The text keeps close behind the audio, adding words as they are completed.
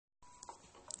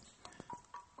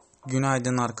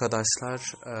Günaydın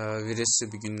arkadaşlar.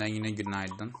 Virüslü bir günden yine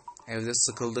günaydın. Evde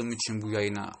sıkıldığım için bu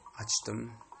yayını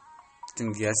açtım.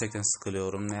 Çünkü gerçekten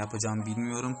sıkılıyorum. Ne yapacağımı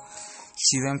bilmiyorum.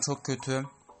 Şivem çok kötü.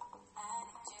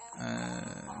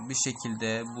 Bir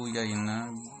şekilde bu yayını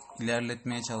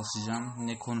ilerletmeye çalışacağım.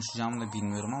 Ne konuşacağımı da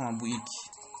bilmiyorum ama bu ilk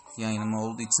yayınım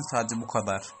olduğu için sadece bu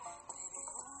kadar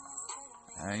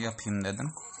yapayım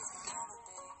dedim.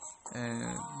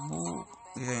 Bu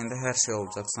yayında her şey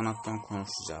olacak. Sanattan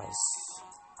konuşacağız.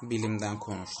 Bilimden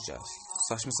konuşacağız.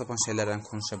 Saçma sapan şeylerden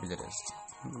konuşabiliriz.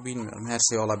 Bilmiyorum, her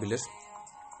şey olabilir.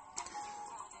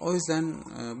 O yüzden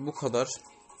bu kadar.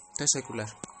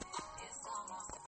 Teşekkürler.